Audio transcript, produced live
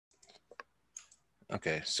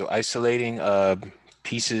Okay, so isolating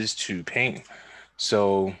pieces to paint.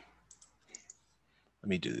 So let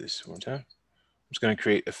me do this one time. I'm just going to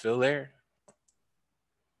create a fill layer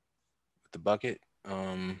with the bucket.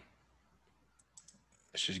 Let's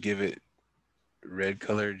just give it red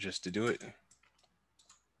color just to do it.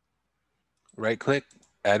 Right click,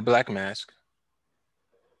 add black mask.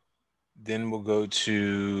 Then we'll go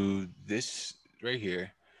to this right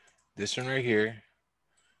here, this one right here.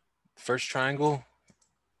 First triangle.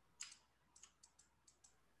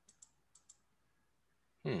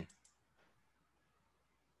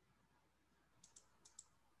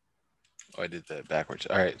 Oh, I did that backwards.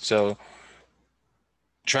 All right, so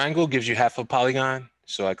triangle gives you half a polygon.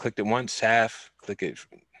 So I clicked it once, half, click it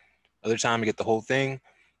other time, I get the whole thing.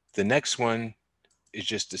 The next one is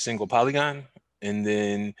just a single polygon. And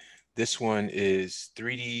then this one is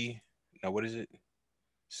 3D. Now, what does it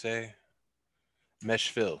say? Mesh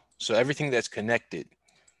fill. So everything that's connected,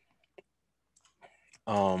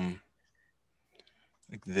 um,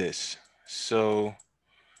 like this. So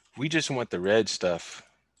we just want the red stuff.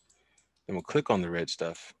 Then we'll click on the red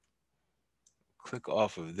stuff. Click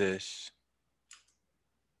off of this.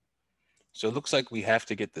 So it looks like we have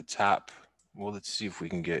to get the top. Well, let's see if we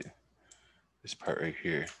can get this part right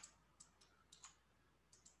here.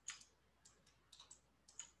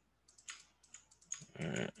 All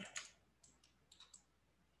right.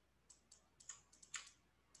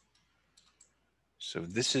 So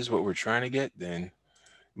this is what we're trying to get, then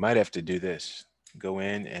you might have to do this. Go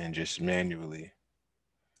in and just manually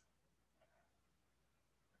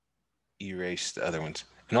erase the other ones.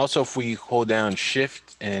 And also if we hold down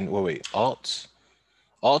shift and Alt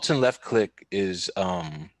and left click is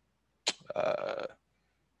uh,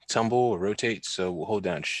 tumble or rotate. So we'll hold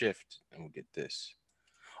down shift and we'll get this.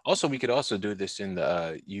 Also, we could also do this in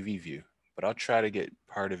the UV view, but I'll try to get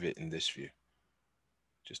part of it in this view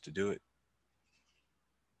just to do it.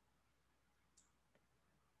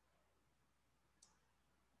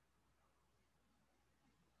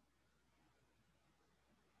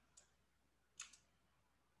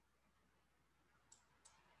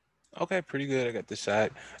 Okay, pretty good. I got this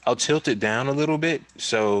side. I'll tilt it down a little bit.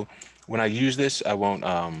 So when I use this, I won't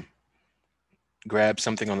grab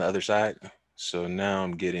something on the other side. So now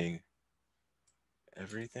I'm getting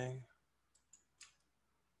everything.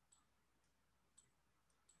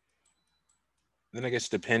 Then I guess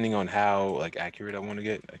depending on how like accurate I want to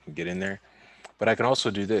get, I can get in there. But I can also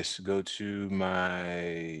do this. Go to my,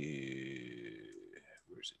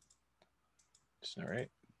 where is it? It's not right.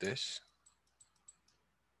 This.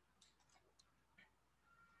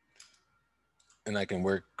 And I can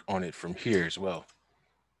work on it from here as well.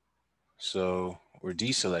 So we're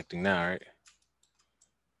deselecting now, right?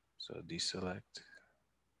 So deselect.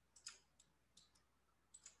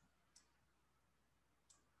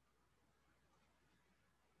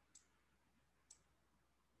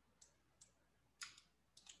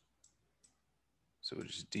 So we'll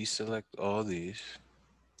just deselect all these.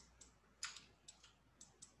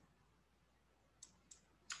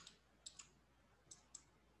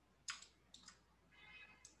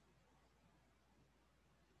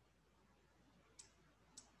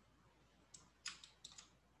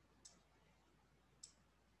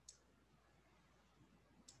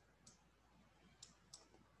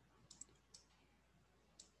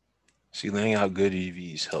 See, laying out good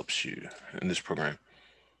EVs helps you in this program.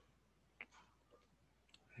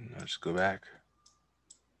 I'll just go back.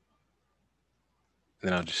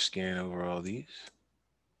 Then I'll just scan over all these.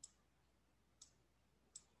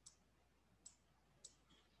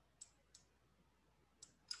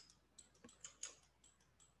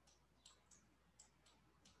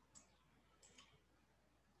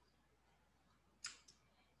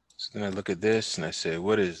 So then I look at this and I say,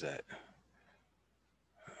 what is that?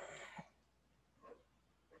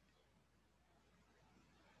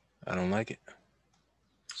 I don't like it.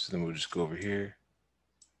 So then we'll just go over here.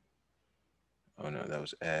 Oh no, that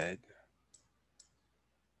was add.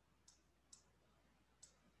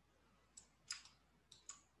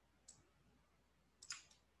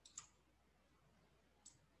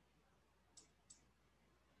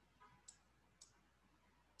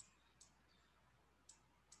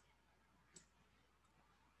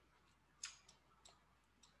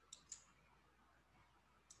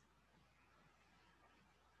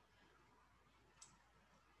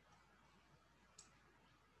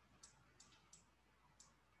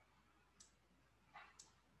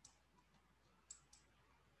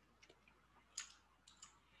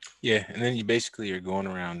 Yeah, and then you basically are going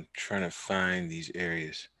around trying to find these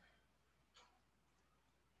areas.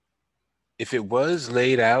 If it was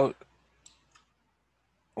laid out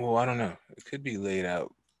Well, I don't know. It could be laid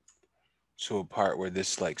out to a part where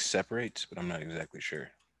this like separates, but I'm not exactly sure.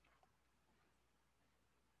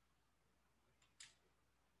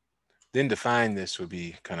 Then define this would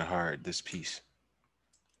be kind of hard, this piece.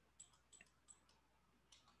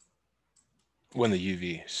 When the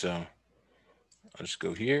UV. So I'll just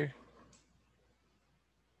go here.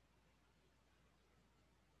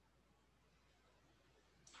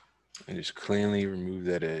 And just cleanly remove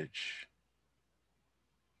that edge.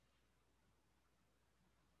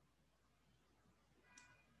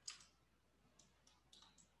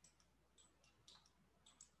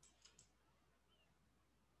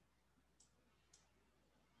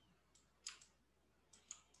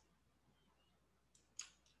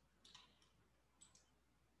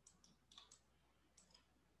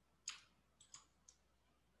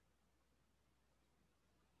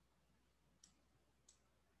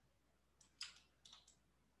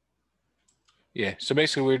 Yeah, so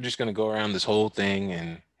basically we're just gonna go around this whole thing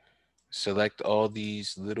and select all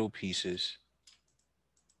these little pieces.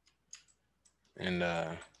 And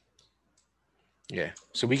yeah,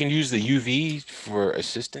 so we can use the UV for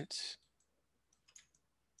assistance.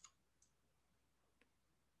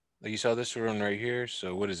 Like you saw this one right here.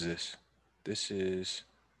 So what is this? This is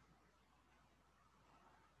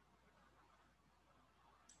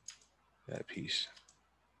that piece.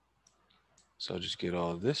 So I'll just get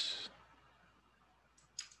all of this.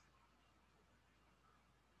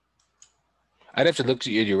 I'd have to look at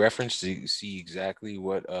your reference to see exactly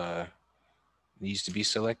what needs to be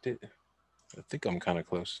selected. I think I'm kind of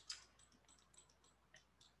close.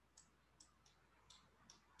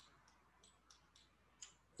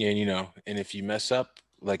 Yeah, and and if you mess up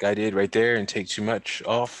like I did right there and take too much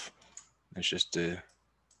off, it's just and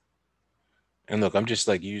look, I'm just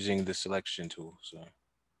like using the selection tool. So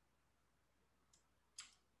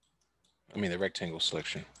I mean the rectangle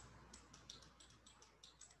selection.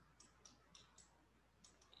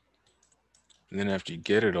 And then after you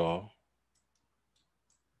get it all,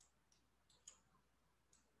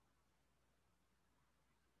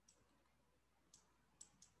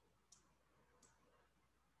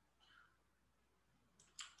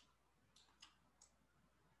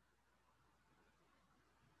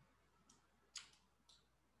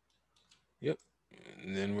 yep,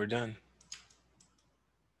 and then we're done.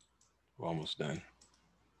 We're almost done.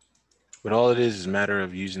 But all it is a matter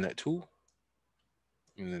of using that tool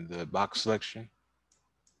and then the box selection.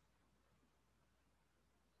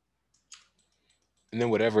 And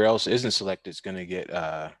then whatever else isn't selected is going to get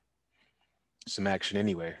some action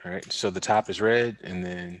anyway, right? So the top is red, and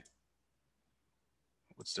then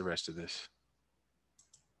what's the rest of this?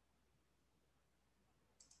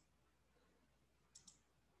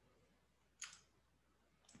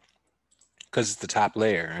 Because it's the top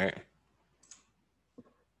layer, right?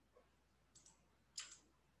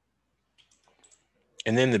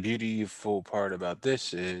 And then the beautiful part about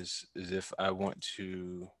this is if I want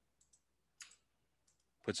to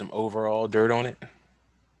put some overall dirt on it,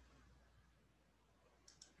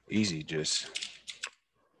 easy, just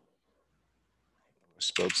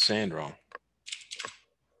spelled sand wrong.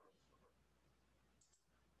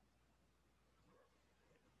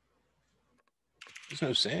 There's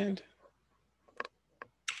no sand.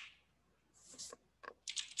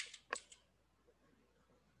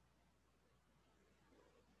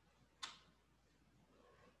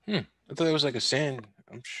 I thought there was like a sand.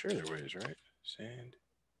 I'm sure there was, right? Sand,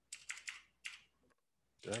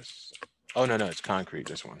 dust. Oh no, no, it's concrete.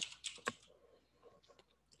 This one.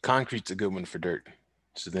 Concrete's a good one for dirt.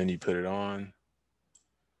 So then you put it on,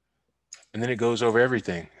 and then it goes over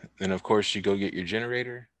everything. Then of course you go get your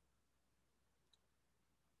generator.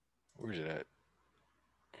 Where's it at?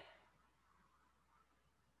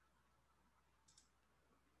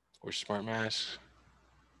 Or smart mask.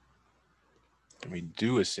 Let me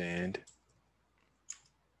do a sand.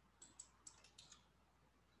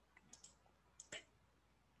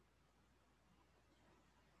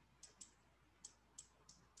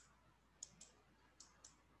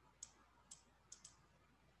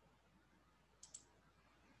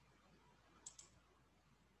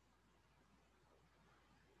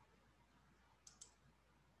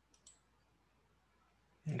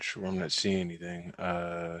 I'm not sure I'm not seeing anything.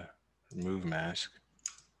 Remove mask.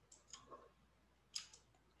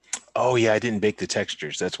 Oh yeah, I didn't bake the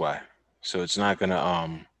textures. That's why. So it's not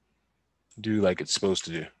gonna do like it's supposed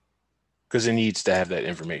to do because it needs to have that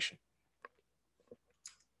information.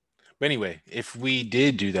 But anyway, if we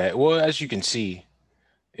did do that, well, as you can see,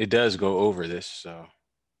 it does go over this. So,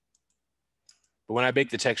 but when I bake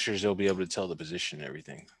the textures, they'll be able to tell the position and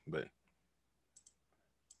everything. But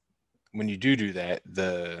when you do that,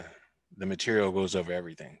 the material goes over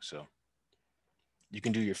everything. So you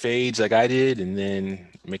can do your fades like I did, and then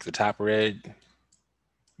make the top red,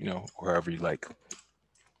 you know, wherever you like.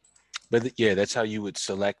 But yeah, that's how you would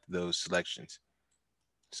select those selections.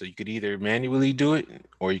 So you could either manually do it,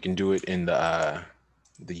 or you can do it in the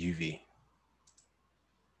UV.